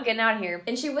 I'm like, I'm getting out of here.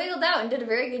 And she wiggled out and did a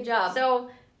very good job. So,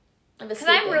 because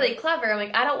I'm really clever, I'm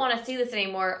like, I don't want to see this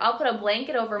anymore. I'll put a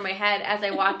blanket over my head as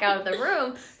I walk out of the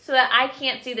room so that I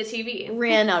can't see the TV.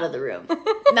 Ran out of the room,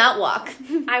 not walk.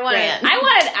 I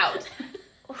wanted out.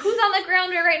 Who's on the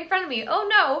ground right in front of me? Oh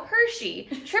no, Hershey.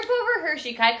 Trip over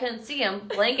Hershey, 'cause I couldn't see him.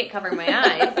 Blanket covered my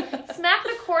eyes. Smack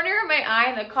the corner of my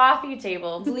eye on the coffee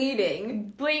table.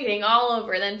 Bleeding all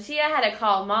over. Then Tia had to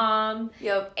call Mom.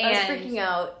 Yep, I was freaking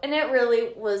out. And it really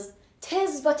was,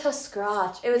 'tis but a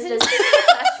scratch. It was just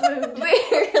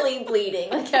barely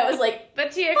bleeding. Like, I was like,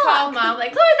 but Tia called Mom,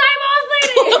 like, Chloe's eyeball's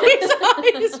bleeding! Chloe's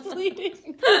eye is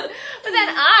bleeding. But then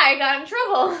I got in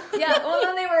trouble. Yeah, well,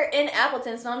 then they were in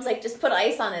Appleton, so Mom's like, just put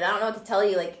ice on it. I don't know what to tell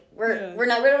you. Like, we're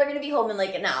going to be home in,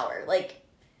 like, an hour. Like,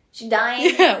 she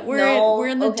dying? Yeah, we're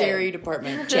in the dairy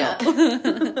department. Yeah.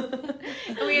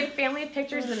 And we had family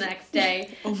pictures the next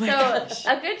day. Oh my gosh.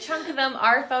 A good chunk of them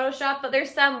are Photoshopped, but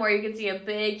there's some where you can see a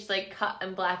big, just, like, cut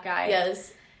and black eye.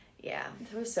 Yes. Yeah.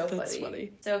 That was so That's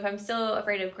funny. So if I'm still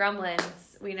afraid of gremlins,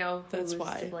 we know who's That's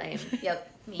why. to blame. Yep,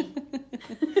 me.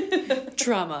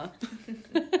 Trauma.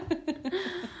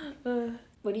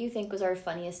 What do you think was our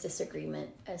funniest disagreement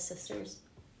as sisters?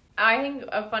 I think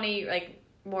a funny, like,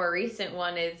 more recent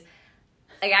one is,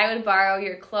 like, I would borrow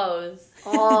your clothes.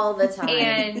 All the time.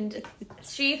 And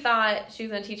she thought she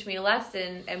was going to teach me a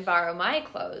lesson and borrow my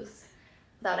clothes.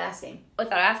 Without asking.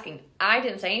 Without asking. I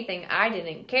didn't say anything. I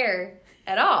didn't care.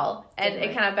 at all, and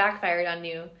it kind of backfired on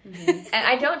you. And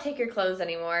I don't take your clothes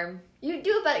anymore. You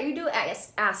do, but you do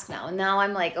ask now, and now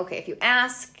I'm like, okay, if you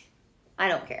ask, I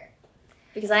don't care,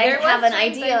 because I have an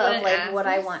idea of like what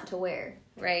I want to wear.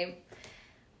 Right.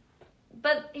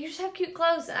 But you just have cute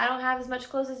clothes. I don't have as much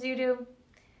clothes as you do.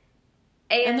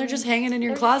 And they're just hanging in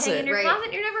your closet. In your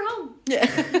closet, you're never home.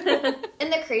 Yeah.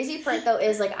 And the crazy part, though,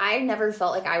 is, like, I never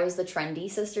felt like I was the trendy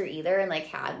sister either and, like,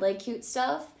 had, like, cute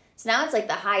stuff. So now it's, like,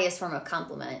 the highest form of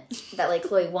compliment that, like,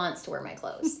 Chloe wants to wear my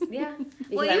clothes. Yeah. Because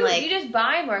well, you just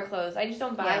buy more clothes. I just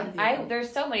don't buy them. Yeah. There's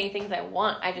so many things I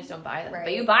want. I just don't buy them. Right.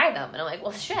 But you buy them. And I'm like,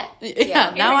 well, shit.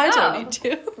 Yeah, now I don't need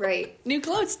to. Right. New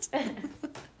clothes.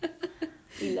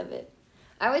 We love it.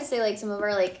 I would say, like, some of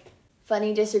our, like,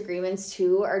 funny disagreements,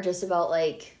 too, are just about,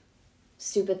 like,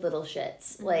 stupid little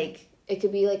shits. Mm-hmm. Like, it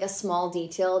could be, like, a small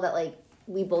detail that, like,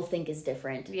 we both think is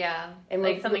different. Yeah. And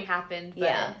like, something happened. But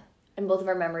yeah. And both of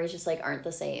our memories just, like, aren't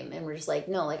the same. And we're just like,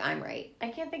 no, like, I'm right. I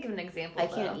can't think of an example, I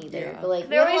can't either. Yeah. But, like,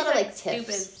 there we have a lot of, like, like, tips.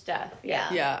 stupid stuff.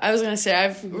 Yeah. Yeah, I was going to say,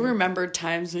 I've remembered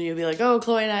times when you'd be like, oh,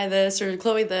 Chloe and I this, or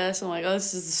Chloe this. I'm like, oh,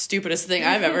 this is the stupidest thing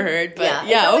I've ever heard. But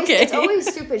okay. It's always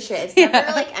stupid shit. It's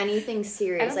never, like, anything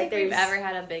serious. I don't like, think we've ever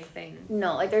had a big thing.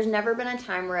 No, like, there's never been a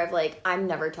time where I've, like, I'm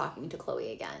never talking to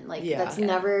Chloe again. Like, that's Yeah.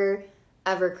 never,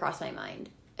 ever crossed my mind.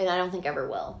 And I don't think ever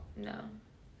will. No.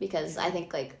 Because I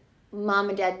think, like, Mom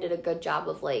and Dad did a good job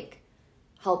of, like,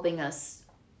 helping us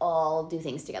all do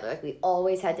things together. Like, we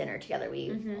always had dinner together.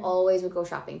 We always would go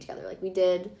shopping together. Like, we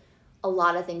did a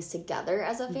lot of things together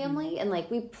as a family. And,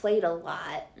 like, we played a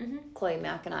lot, Chloe,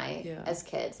 Mac, and I, as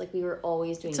kids. Like, we were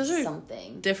always doing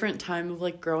something. Different time of,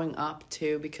 like, growing up,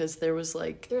 too, because there was,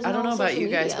 like, There's I don't no know about social you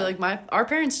guys, media. but, like, our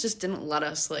parents just didn't let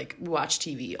us, like, watch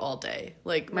TV all day.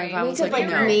 Like, my Right. mom We was could, like,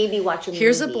 like, no. maybe watch a movie.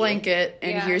 Here's a blanket,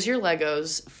 and Yeah. here's your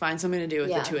Legos. Find something to do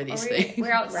with the two of these things.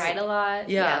 We're outside a lot.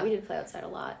 Yeah. We did play outside a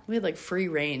lot. We had, like, free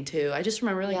reign, too. I just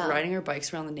remember, like, Yeah. riding our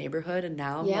bikes around the neighborhood, and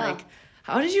now I'm Yeah. like,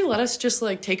 how did you let us just,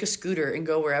 like, take a scooter and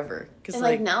go wherever? Because, And,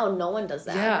 like, now no one does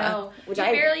that. Yeah. No. Which you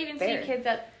I barely even fair. see kids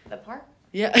at the park.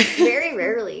 yeah. Very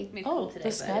rarely. I mean, Oh, cool today, the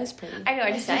but- sky's pretty. I know,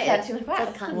 I just said that too. Like,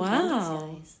 wow.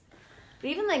 Wow. But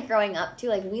even, like, growing up, too,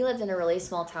 like, we lived in a really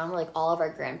small town where, like, all of our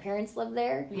grandparents lived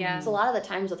there. Yeah. So a lot of the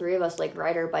times the three of us, like,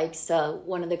 ride our bikes to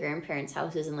one of the grandparents'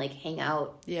 houses and, like, hang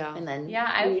out. Yeah. And then Yeah,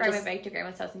 I we would would ride my just, bike to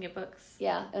grandma's house and get books.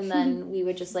 yeah, and then we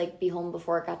would just, like, be home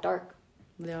before it got dark.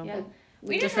 Yeah.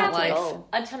 We didn't Different have life.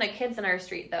 a ton of kids in our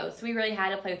street, though, so we really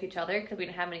had to play with each other because we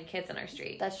didn't have any kids in our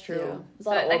street. That's true. Yeah. There's a So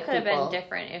lot of that old could have been people.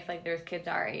 different if, like, there was kids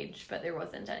our age, but there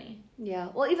wasn't any. Yeah.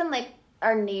 Well, even, like,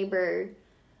 our neighbor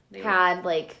They had,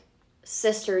 like,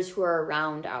 sisters who are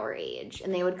around our age,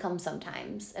 and they would come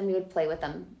sometimes, and we would play with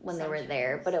them when they were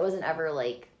there, but it wasn't ever,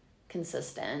 like,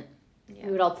 consistent. Yeah.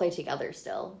 We would all play together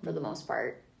still, for the most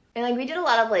part. And, like, we did a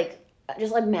lot of, like,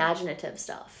 just imaginative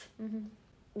stuff.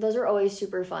 Those were always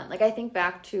super fun. Like, I think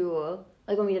back to,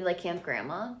 like, when we did, like, Camp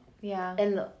Grandma, Yeah.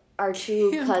 and our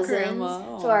two Camp cousins.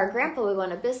 Grandma, So our grandpa would go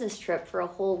on a business trip for a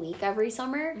whole week every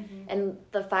summer, and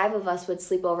the five of us would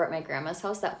sleep over at my grandma's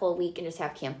house that whole week and just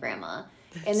have Camp Grandma.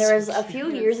 And there was a few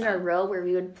years in a row where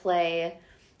we would play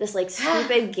this, like,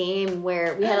 stupid game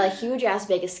where we had a huge ass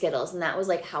bag of Skittles, and that was,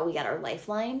 like, how we got our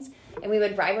lifelines. And we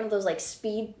would ride one of those, like,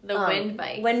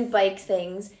 wind bike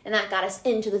things, and that got us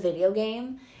into the video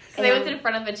game. So they was in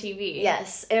front of a TV.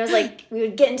 Yes. And it was like, we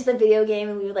would get into the video game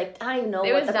and we would, like, I don't even know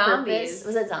It what was the zombies. purpose.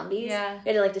 Was it zombies? Yeah. We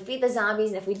had to, like, defeat the zombies,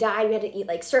 and if we died, we had to eat,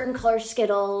 like, certain color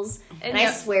Skittles. And I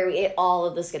yeah. swear we ate all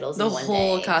of the Skittles The in one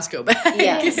whole day. Costco bag.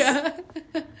 Yes.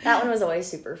 Yeah. That one was always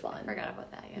super fun. I forgot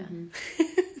about that,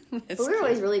 yeah. But we were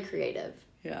always really creative.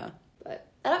 Yeah. But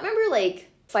I don't remember, like,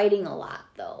 fighting a lot,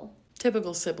 though.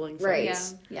 Typical sibling Right.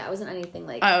 fights. Yeah, it wasn't anything,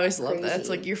 like, I always love that. crazy. It's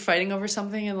like you're fighting over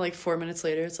something, and like 4 minutes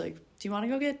later, it's like, do you want to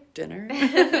go get dinner?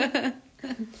 You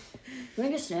want to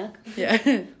get a snack? Yeah.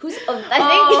 Who's...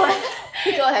 I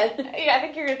think... Go ahead. Yeah, I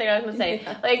think you're gonna think I was gonna say.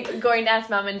 Like, going to ask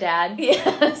mom and dad.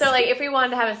 Yeah. So, like, if we wanted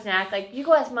to have a snack, like, you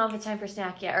go ask mom if it's time for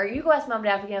snack yet, or you go ask mom and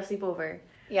dad if we can have sleepover.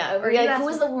 Yeah, Or or you like, ask who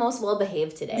was the most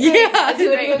well-behaved today? Yeah. Who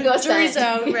would go Jury's send?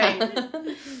 out. Right.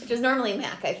 Which is normally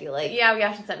Mac, I feel like. Yeah, we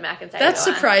often sent Mac inside. That to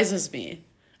go ask. surprises me.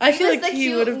 I feel was like the he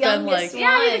cute would have been youngest like, one.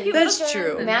 Yeah, he's a cute That's little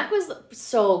kid. true. Mac was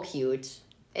so cute.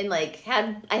 And, like,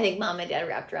 had, I think, mom and dad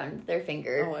wrapped around their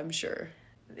finger. oh, I'm sure.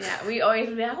 Yeah, we always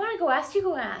would be, I want to go ask, you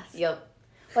go ask. Yep.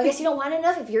 Well, I guess you don't want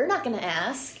enough if you're not going to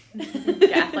ask.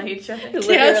 Gaslight each other.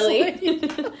 Literally.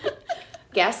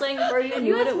 Gaslighting before you knew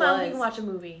You what ask it mom if we was. can watch a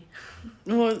movie.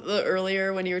 Well,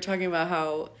 earlier when you were talking about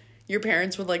how your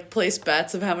parents would like place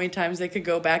bets of how many times they could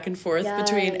go back and forth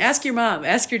between Yes. ask your mom,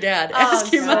 ask your dad,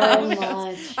 ask your so mom.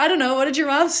 much. I don't know. What did your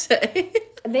mom say?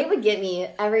 They would get me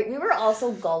we were all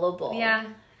so gullible. Yeah.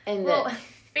 And Well,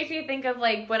 Makes me think of,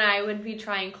 like, when I would be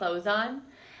trying clothes on,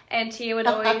 and Tia would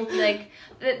always be like,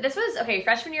 this was, okay,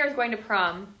 freshman year I was going to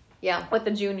prom with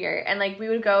the junior, and, like, we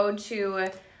would go to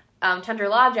Tundra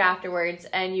Lodge afterwards,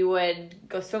 and you would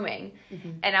go swimming,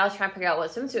 and I was trying to figure out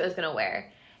what swimsuit I was going to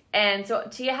wear. And so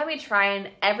Tia had me try in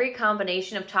every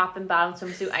combination of top and bottom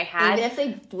swimsuit I had. Even if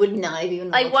they would not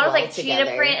even like one was like together.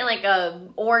 cheetah print and like a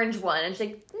orange one. And she's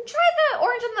like, try the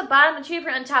orange on the bottom and cheetah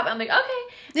print on top. And I'm like,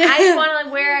 okay. And I just want to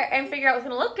like wear it and figure out what's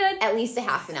gonna look good. At least a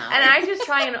half an hour. And I just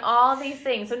trying all these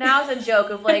things. So now it's a joke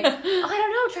of like, oh, I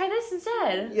don't know, try this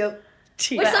instead. Yep.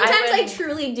 Which sometimes I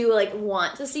truly do like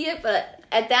want to see it, but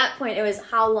at that point it was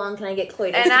how long can I get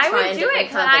Chloe to and I try would do it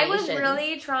because I was combinations.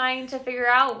 really trying to figure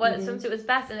out what swimsuit was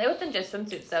best, and it wasn't just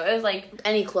swimsuits. So it was like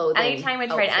any clothing. Anytime I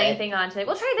tried anything on, today,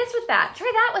 well, try this with that,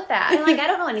 try that with that. And I'm like, I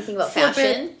don't know anything about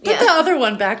fashion. Put the other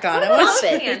one back on. What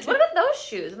about those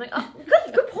shoes? I'm like, oh,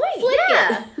 good point. Flip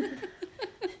yeah.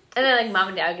 And then like mom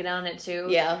and dad would get on it too.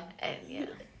 Yeah. And yeah.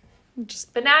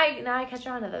 But now I catch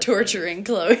on to those torturing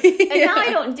Chloe. And now I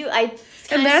don't do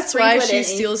and that's why she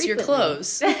steals your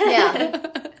clothes. Yeah.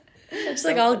 She's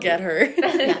like, I'll get her.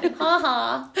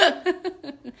 Ha ha.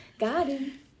 Got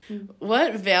him.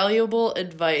 What valuable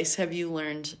advice have you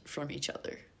learned from each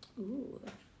other? Ooh.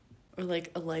 Or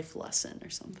like a life lesson or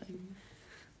something.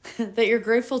 That you're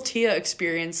grateful Tia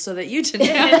experienced so that you didn't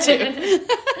have to.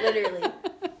 Literally.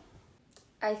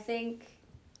 I think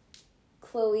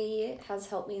Chloe has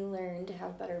helped me learn to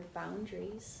have better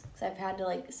boundaries. Because I've had to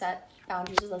like set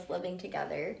boundaries with us living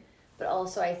together. But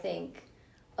also I think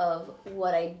of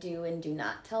what I do and do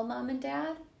not tell mom and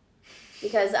dad.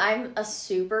 Because I'm a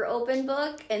super open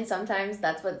book, and sometimes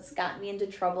that's what's gotten me into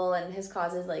trouble and has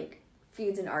causes like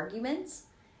feuds and arguments.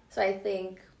 So I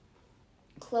think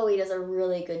Chloe does a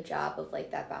really good job of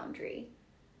like that boundary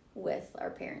with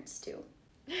our parents too.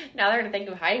 Now they're gonna think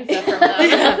of hiding stuff from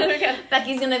them.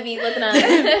 Becky's gonna be looking on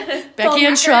Becky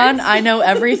and Sean, I know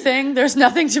everything. There's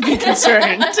nothing to be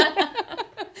concerned.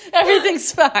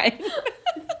 Everything's fine.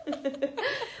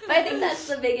 But I think that's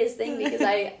the biggest thing because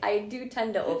I do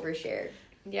tend to overshare.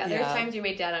 Yeah, there's times you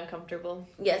made dad uncomfortable.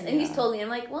 Yes, and he's told me, I'm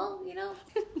like, well, you know.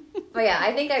 But yeah,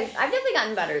 I think I've definitely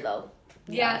gotten better though.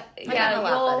 Yeah, I've gotten a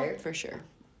lot better. For sure.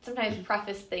 Sometimes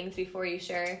preface things before you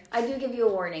share. I do give you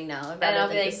a warning now. And I'll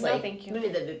be like, no, thank you. Blah,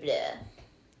 blah, blah, blah.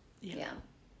 Yeah.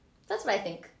 That's what I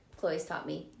think Chloe's taught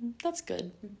me. That's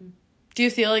good. Mm-hmm. Do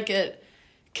you feel like it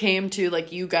came to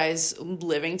like you guys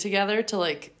living together to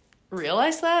like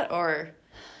realize that, or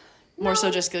more so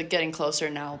just getting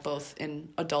closer now, both in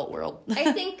adult world?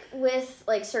 I think with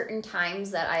like certain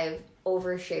times that I've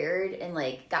overshared and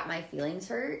like got my feelings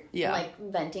hurt, and, like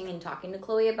venting and talking to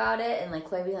Chloe about it, and like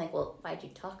Chloe being like, well, why'd you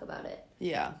talk about it?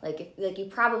 Yeah. Like if you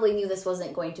probably knew this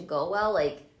wasn't going to go well,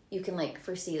 like you can like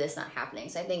foresee this not happening.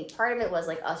 So I think part of it was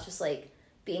like us just like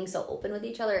being so open with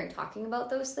each other and talking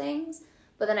about those things.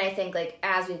 But then I think like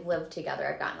as we've lived together,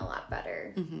 I've gotten a lot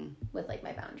better with like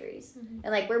my boundaries.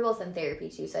 And like we're both in therapy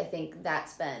too, so I think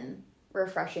that's been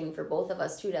refreshing for both of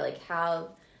us too, to like have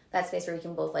that space where we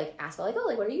can both like ask about like, oh,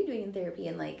 like what are you doing in therapy,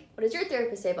 and like what does your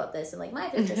therapist say about this, and like my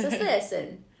therapist says this,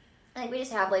 and I think we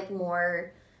just have like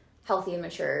more healthy and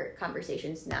mature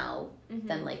conversations now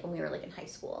than like when we were like in high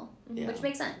school, which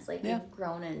makes sense. Like we've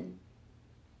grown and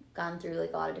gone through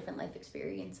like a lot of different life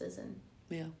experiences and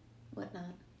whatnot.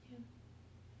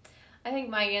 I think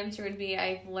my answer would be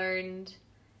I've learned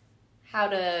how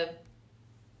to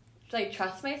like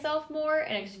trust myself more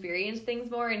and experience things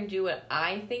more and do what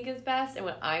I think is best and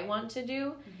what I want to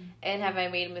do. And have I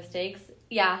made mistakes?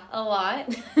 Yeah, a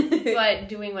lot. But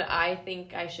doing what I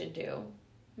think I should do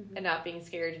and not being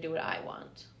scared to do what I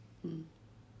want.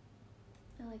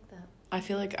 I like that. I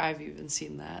feel like I've even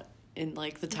seen that in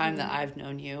like the time that I've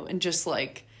known you, and just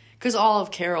like, because all of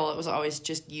Carol, it was always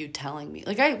just you telling me.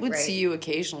 Like, I would see you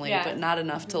occasionally, but not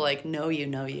enough to, like, know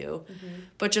you.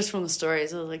 But just from the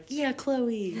stories, I was like, yeah,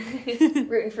 Chloe.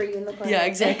 Rooting for you in the corner. Yeah,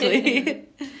 exactly.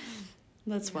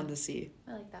 That's fun to see.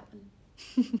 I like that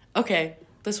one. Okay,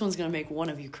 this one's going to make one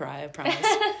of you cry, I promise.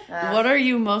 What are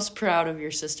you most proud of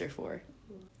your sister for?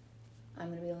 I'm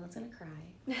going to be the one that's going to cry.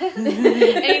 And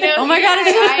you know, oh my God,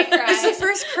 it's the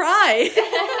first cry.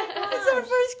 It's our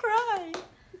first cry.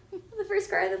 The first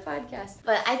cry of the podcast.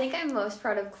 But I think I'm most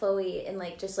proud of Chloe and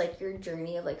like just like your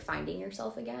journey of like finding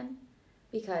yourself again,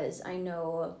 because I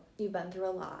know you've been through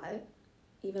a lot,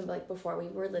 even like before we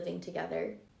were living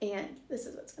together. And this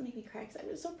is what's gonna make me cry, because I'm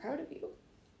just so proud of you,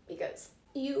 because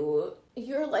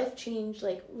your life changed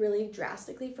like really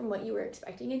drastically from what you were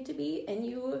expecting it to be, and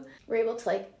you were able to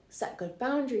like set good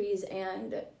boundaries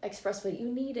and express what you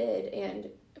needed and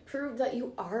prove that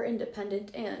you are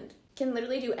independent and can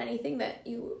literally do anything that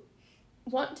you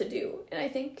want to do. And I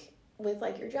think with,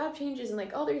 like, your job changes and,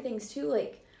 like, other things, too,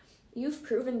 like, you've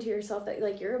proven to yourself that,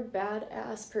 like, you're a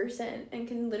badass person and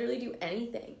can literally do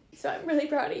anything. So I'm really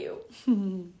proud of you.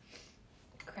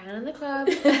 Crown in the club.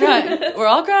 Right. We're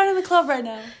all crying in the club right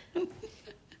now.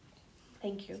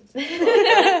 Thank you.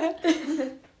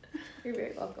 You're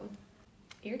very welcome.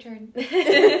 Your turn.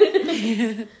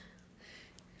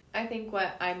 I think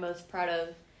what I'm most proud of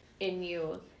in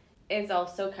you is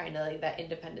also kind of like that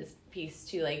independence piece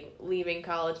too, like leaving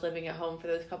college, living at home for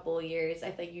those couple of years.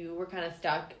 I think you were kind of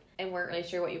stuck and weren't really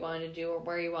sure what you wanted to do or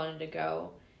where you wanted to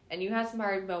go. And you had some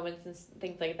hard moments and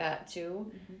things like that too.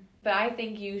 Mm-hmm. But I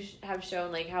think you have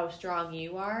shown like how strong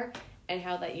you are and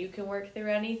how that you can work through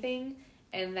anything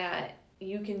and that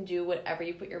you can do whatever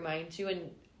you put your mind to. And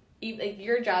like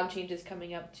your job changes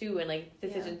coming up too and like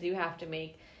decisions you have to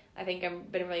make. I think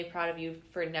I've been really proud of you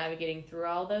for navigating through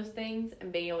all those things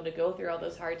and being able to go through all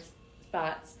those hard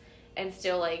spots and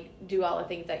still like do all the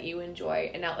things that you enjoy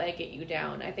and not let it get you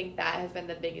down. I think that has been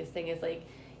the biggest thing is like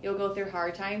you'll go through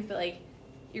hard times, but like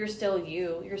you're still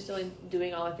you. You're still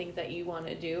doing all the things that you want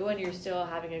to do and you're still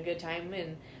having a good time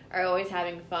and are always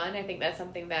having fun. I think that's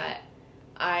something that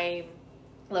I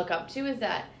look up to is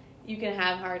that you can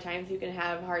have hard times, you can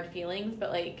have hard feelings,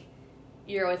 but like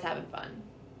you're always having fun.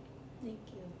 Thank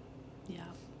you. Yeah.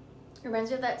 It reminds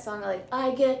me of that song, like,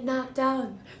 I get knocked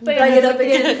down, but I get up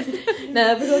again.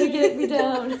 Never gonna get me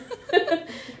down.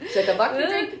 She's like a vodka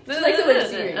drink. She likes it when it's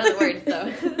singing. Other words,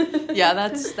 though. Yeah,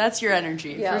 that's your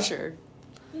energy, for sure.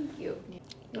 Thank you.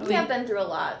 We have been through a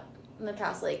lot in the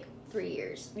past, like, 3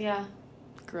 years. Yeah.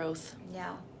 Growth.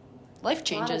 Yeah. Life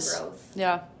changes. A lot of growth.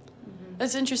 Yeah. Mm-hmm.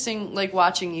 It's interesting, like,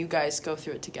 watching you guys go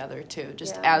through it together, too.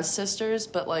 Just as sisters,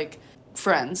 but, like,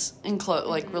 friends, and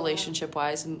like,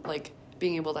 relationship-wise, and, like,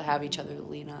 being able to have each other to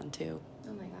lean on, too.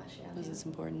 Oh, my gosh, yeah. This is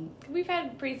important. We've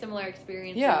had pretty similar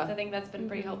experiences. Yeah. I think that's been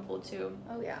pretty helpful, too.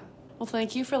 Oh, yeah. Well,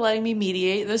 thank you for letting me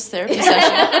mediate this therapy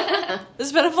session.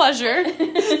 This has been a pleasure.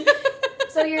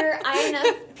 So your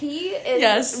INFP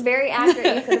is very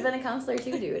accurate. You could have been a counselor,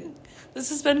 too, dude. This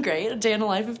has been great. A day in the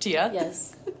life of Tia.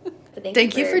 Yes. But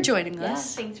thank you for joining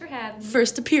us. Thanks for having me.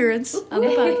 First appearance on the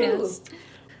podcast.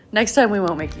 Next time we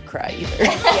won't make you cry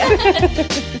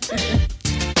either.